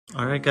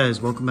Alright guys,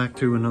 welcome back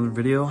to another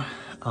video.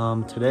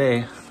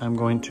 Today I'm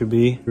going to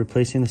be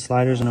replacing the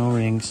sliders and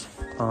O-rings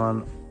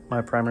on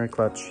my primary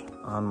clutch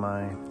on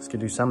my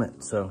Ski-Doo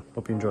Summit, so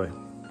hope you enjoy.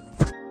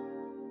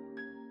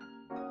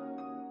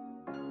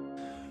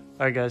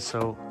 Alright guys,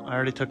 so I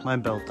already took my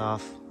belt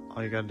off.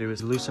 All you gotta do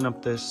is loosen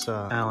up this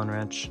Allen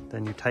wrench,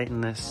 then you tighten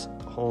this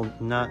whole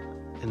nut,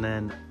 and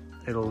then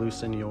it'll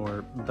loosen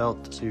your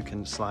belt so you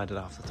can slide it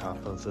off the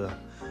top of the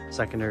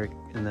secondary,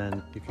 and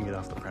then you can get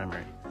off the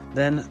primary.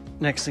 Then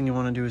next thing you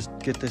want to do is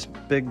get this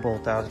big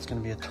bolt out. It's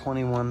going to be a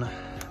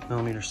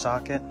 21mm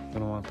socket. You're going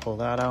to want to pull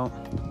that out.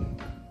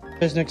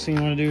 Guys, next thing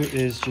you want to do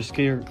is just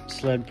get your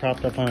sled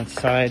propped up on its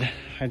side.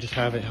 I just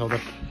have it held up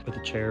with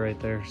a chair right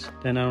there.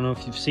 Then I don't know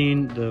if you've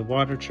seen the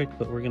water trick,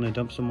 but we're going to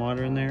dump some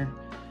water in there,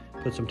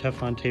 put some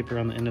Teflon tape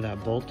around the end of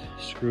that bolt,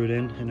 screw it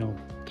in, and it'll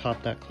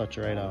pop that clutch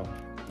right out.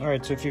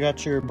 Alright, so if you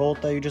got your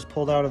bolt that you just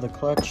pulled out of the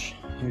clutch,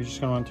 you're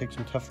just going to want to take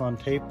some Teflon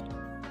tape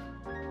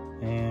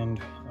and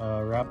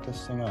wrap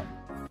this thing up.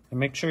 And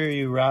make sure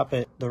you wrap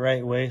it the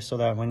right way so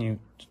that when you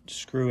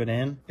screw it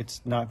in,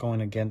 it's not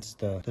going against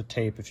the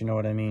tape, if you know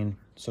what I mean,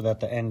 so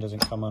that the end doesn't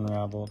come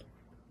unraveled.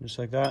 Just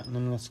like that, and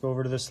then let's go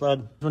over to the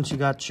sled. Once you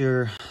got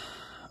your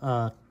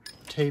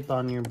tape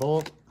on your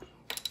bolt,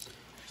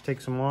 just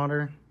take some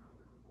water.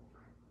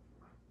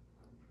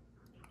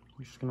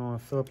 You're just gonna wanna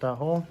fill up that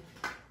hole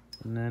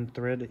and then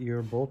thread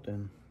your bolt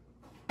in.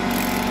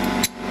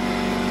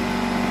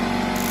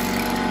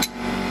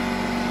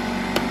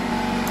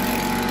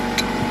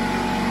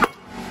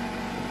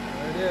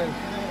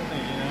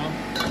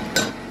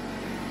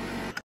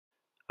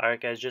 Alright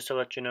guys, just to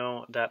let you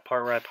know, that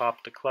part where I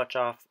popped the clutch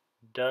off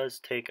does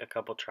take a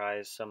couple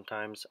tries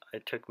sometimes.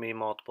 It took me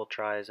multiple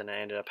tries and I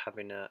ended up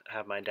having to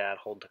have my dad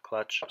hold the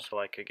clutch so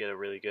I could get a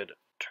really good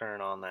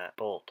turn on that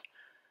bolt.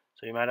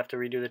 So you might have to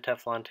redo the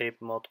Teflon tape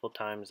multiple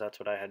times. That's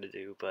what I had to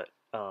do, but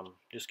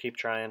just keep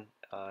trying.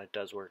 It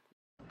does work.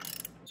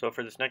 So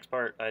for this next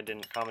part, I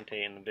didn't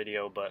commentate in the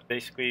video, but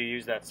basically you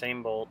use that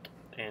same bolt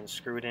and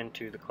screw it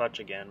into the clutch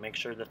again. Make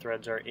sure the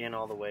threads are in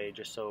all the way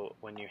just so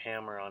when you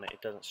hammer on it,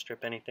 it doesn't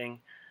strip anything.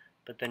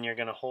 But then you're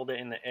going to hold it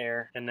in the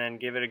air and then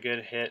give it a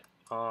good hit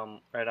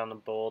right on the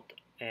bolt,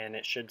 and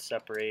it should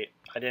separate.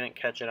 I didn't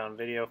catch it on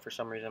video. For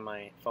some reason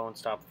my phone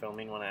stopped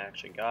filming when I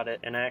actually got it,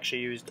 and I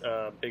actually used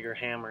a bigger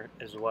hammer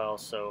as well,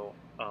 so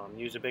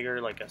use a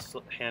bigger, like a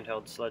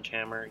handheld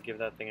sledgehammer, give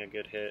that thing a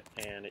good hit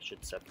and it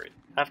should separate.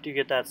 After you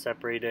get that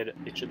separated,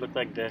 it should look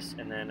like this,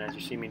 and then as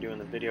you see me do in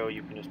the video,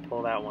 you can just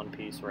pull that one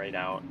piece right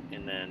out,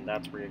 and then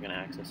that's where you're going to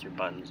access your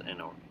buttons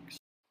and O-rings.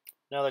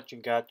 Now that you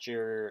got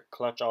your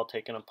clutch all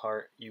taken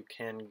apart, you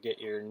can get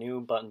your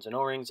new buttons and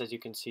O-rings. As you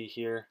can see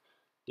here,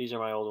 these are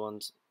my old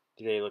ones.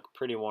 They look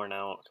pretty worn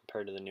out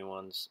compared to the new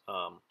ones.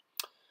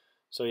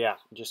 So yeah,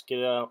 just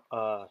get out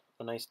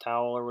a nice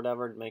towel or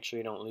whatever to make sure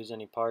you don't lose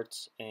any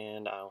parts,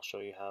 and I'll show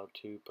you how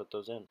to put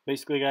those in.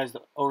 Basically guys,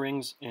 the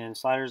O-rings and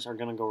sliders are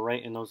going to go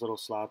right in those little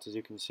slots. As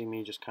you can see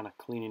me just kind of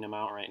cleaning them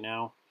out right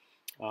now.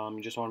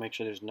 You just want to make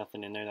sure there's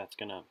nothing in there that's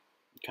going to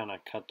kind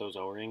of cut those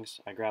O-rings.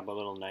 I grab a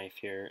little knife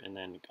here and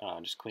then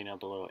just clean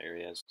out the little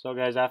areas. So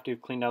guys, after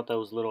you've cleaned out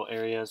those little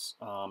areas,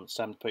 it's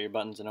time to put your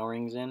buttons and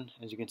O-rings in.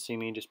 As you can see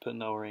me just putting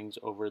the O-rings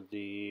over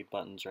the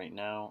buttons right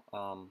now.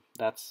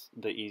 That's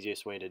the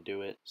easiest way to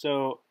do it.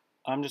 So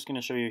I'm just going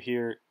to show you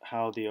here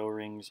how the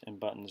O-rings and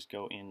buttons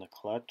go in the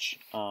clutch.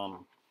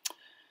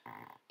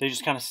 They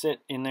just kind of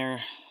sit in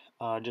there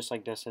just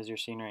like this, as you're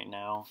seeing right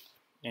now.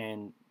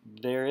 And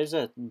there is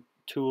a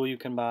tool you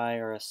can buy,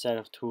 or a set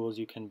of tools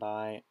you can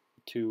buy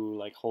to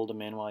like hold them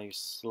in while you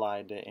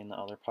slide it in the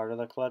other part of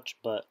the clutch,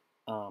 but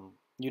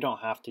you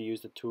don't have to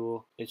use the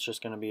tool. It's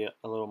just going to be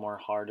a little more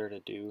harder to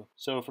do.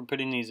 So for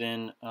putting these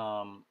in,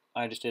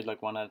 I just did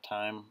like one at a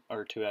time,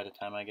 or two at a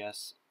time I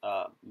guess,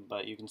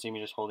 but you can see me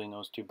just holding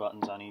those two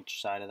buttons on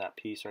each side of that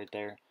piece right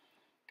there,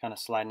 kind of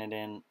sliding it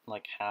in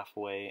like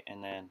halfway,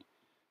 and then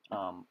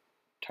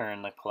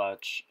turn the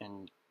clutch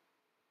and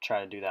try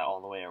to do that all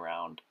the way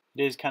around.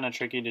 It is kind of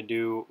tricky to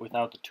do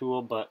without the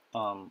tool, but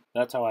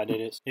that's how I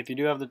did it. If you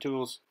do have the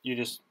tools, you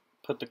just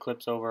put the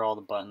clips over all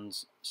the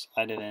buttons,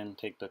 slide it in,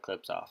 take the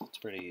clips off. It's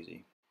pretty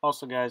easy.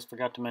 Also guys,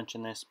 forgot to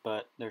mention this,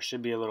 but there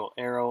should be a little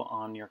arrow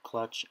on your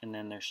clutch, and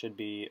then there should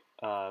be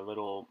a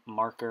little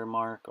marker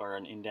mark or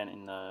an indent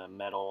in the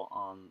metal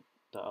on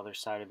the other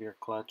side of your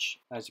clutch.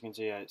 As you can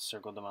see, I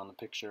circled them on the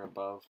picture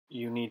above.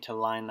 You need to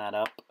line that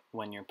up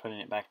when you're putting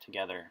it back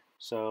together.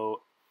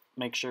 So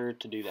make sure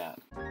to do that.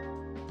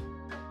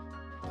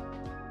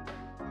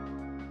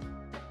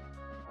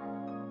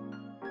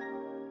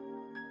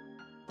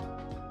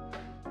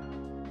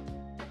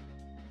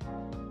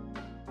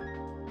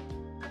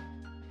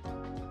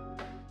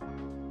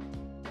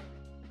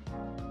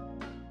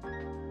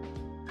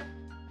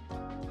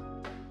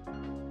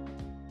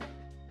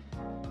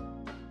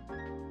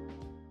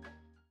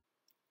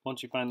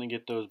 Once you finally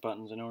get those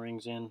buttons and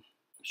O-rings in,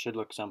 it should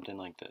look something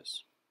like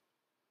this.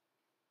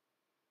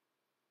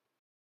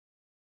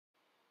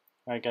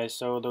 Alright guys,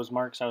 so those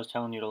marks I was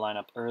telling you to line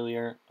up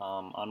earlier,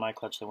 on my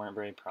clutch they weren't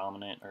very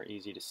prominent or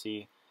easy to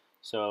see.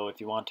 So if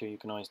you want to, you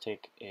can always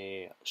take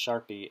a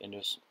Sharpie and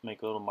just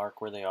make a little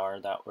mark where they are.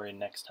 That way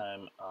next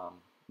time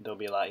they'll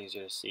be a lot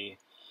easier to see.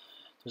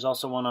 There's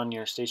also one on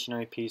your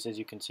stationary piece, as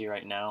you can see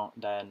right now.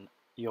 Then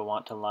you'll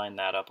want to line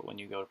that up when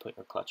you go to put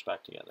your clutch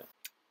back together.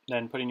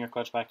 Then putting your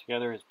clutch back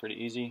together is pretty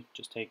easy.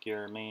 Just take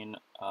your main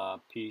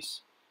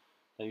piece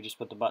that you just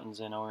put the buttons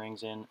in,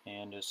 O-rings in,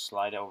 and just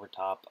slide it over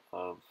top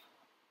of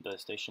the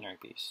stationary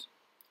piece.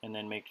 And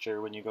then make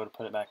sure when you go to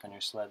put it back on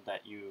your sled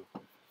that you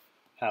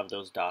have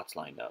those dots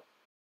lined up.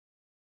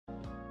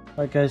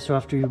 Alright guys, so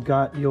after you've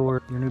got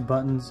your new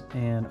buttons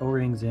and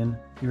O-rings in,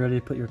 you're ready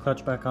to put your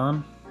clutch back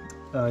on.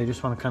 You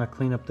just want to kind of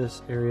clean up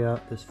this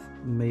area, this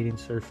mating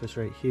surface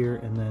right here,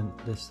 and then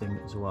this thing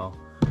as well.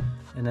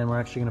 And then we're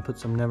actually going to put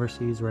some Never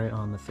Sees right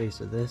on the face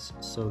of this,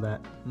 so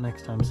that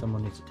next time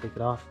someone needs to take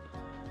it off,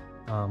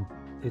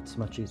 it's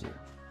much easier.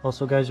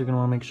 Also guys, you're going to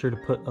want to make sure to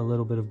put a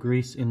little bit of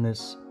grease in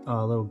this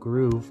little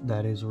groove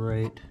that is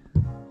right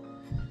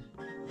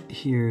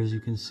here. As you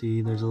can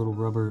see, there's a little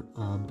rubber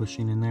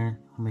bushing in there.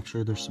 I'll make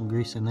sure there's some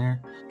grease in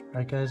there.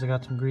 Alright guys, I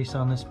got some grease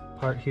on this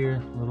part here,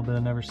 a little bit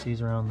of Never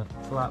Sees around the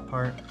flat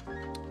part.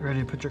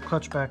 Ready to put your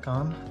clutch back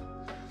on.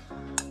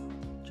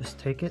 Just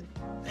take it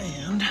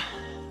and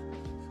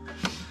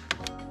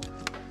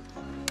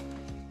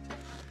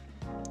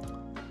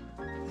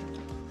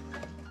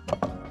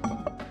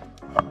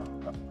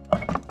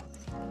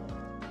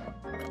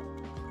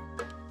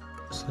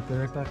slip it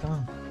right back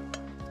on.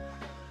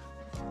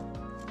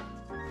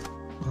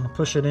 I'm gonna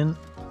push it in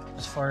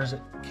as far as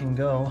it can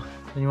go.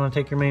 Then you want to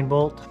take your main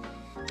bolt.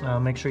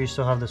 Make sure you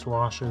still have this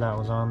washer that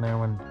was on there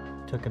when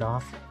you took it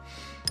off.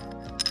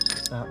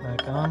 Put that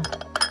back on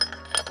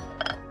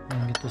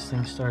and get this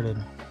thing started.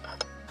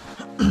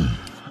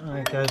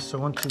 Alright guys, so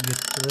once you get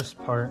to this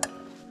part,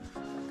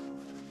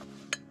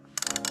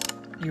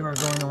 you are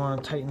going to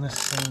want to tighten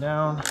this thing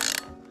down,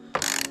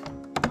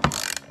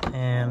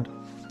 and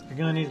you're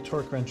going to need a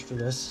torque wrench for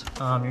this.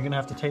 You're going to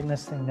have to tighten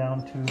this thing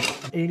down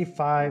to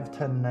 85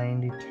 to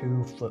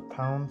 92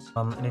 foot-pounds.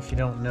 And if you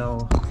don't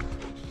know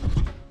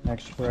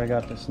actually where I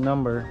got this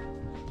number,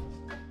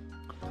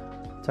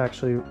 it's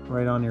actually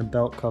right on your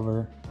belt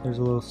cover. There's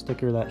a little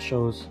sticker that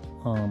shows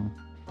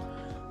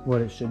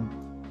what it should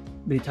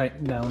be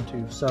tightened down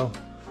to. So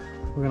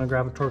we're going to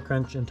grab a torque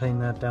wrench and tighten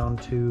that down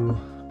to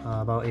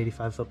about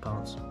 85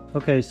 foot-pounds.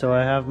 Okay, so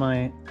I have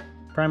my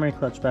primary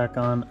clutch back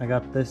on. I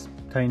got this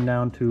tightened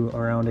down to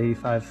around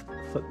 85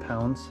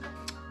 foot-pounds.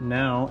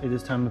 Now it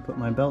is time to put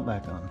my belt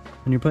back on.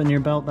 When you're putting your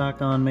belt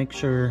back on, make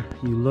sure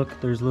you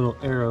look, there's little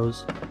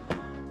arrows.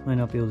 Might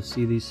not be able to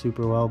see these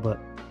super well, but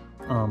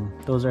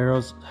those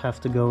arrows have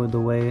to go the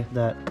way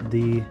that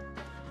the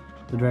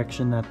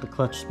direction that the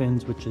clutch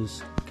spins, which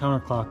is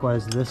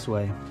counterclockwise this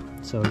way.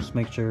 So just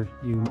make sure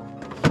you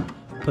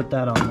put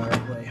that on the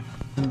right way.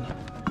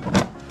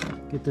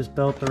 And get this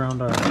belt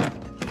around our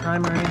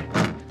primary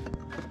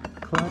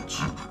clutch,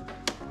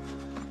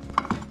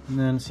 and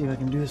then see if I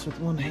can do this with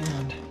one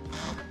hand.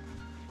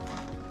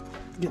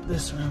 Get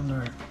this around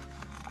our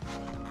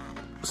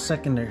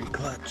secondary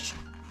clutch.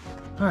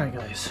 Alright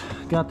guys,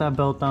 got that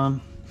belt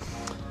on.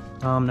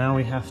 Now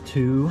we have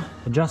to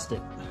adjust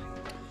it.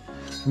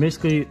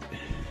 Basically,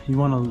 you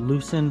want to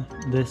loosen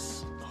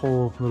this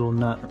whole little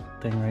nut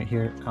thing right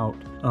here out.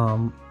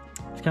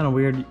 It's kind of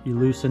weird, you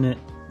loosen it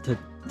to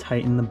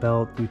tighten the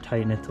belt, you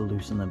tighten it to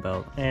loosen the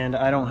belt. And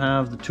I don't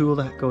have the tool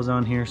that goes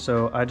on here,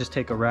 so I just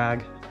take a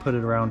rag, put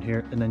it around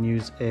here, and then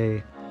use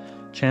a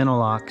channel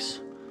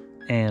locks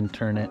and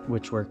turn it,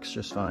 which works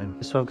just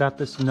fine. So I've got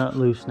this nut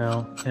loose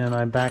now, and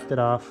I backed it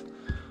off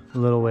a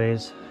little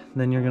ways.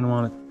 Then you're going to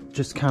want to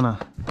just kind of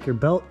take your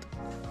belt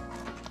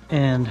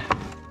and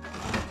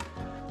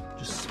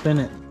just spin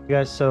it.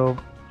 Guys, so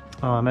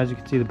as you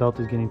can see, the belt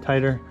is getting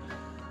tighter,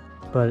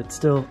 but it's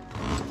still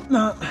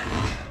not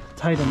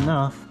tight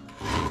enough.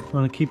 I'm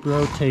going to keep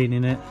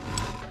rotating it.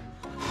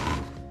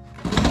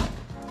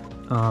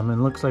 It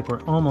looks like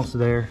we're almost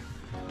there.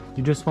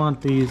 You just want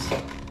these,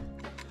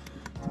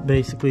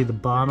 basically the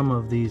bottom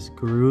of these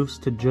grooves,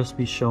 to just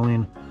be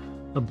showing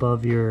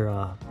above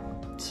your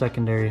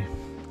secondary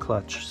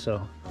clutch.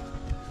 So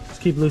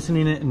just keep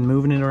loosening it and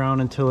moving it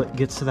around until it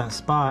gets to that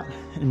spot,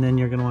 and then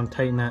you're going to want to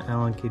tighten that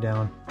Allen key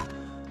down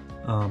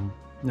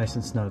nice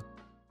and snug.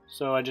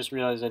 So I just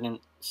realized I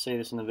didn't say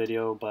this in the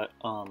video, but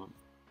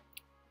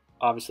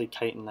obviously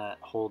tighten that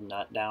whole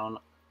nut down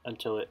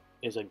until it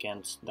is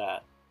against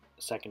that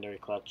secondary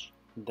clutch,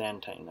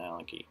 then tighten the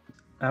Allen key.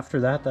 After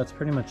that, that's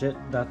pretty much it.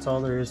 That's all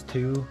there is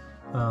to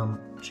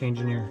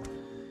changing your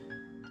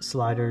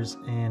sliders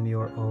and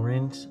your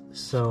O-rings.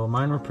 So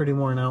mine were pretty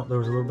worn out. There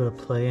was a little bit of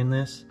play in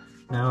this.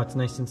 Now it's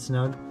nice and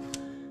snug,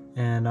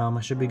 and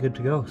I should be good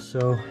to go.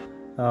 So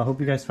I hope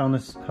you guys found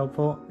this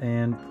helpful,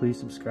 and please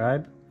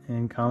subscribe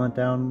and comment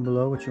down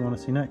below what you want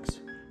to see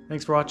next.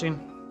 Thanks for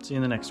watching. See you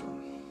in the next one.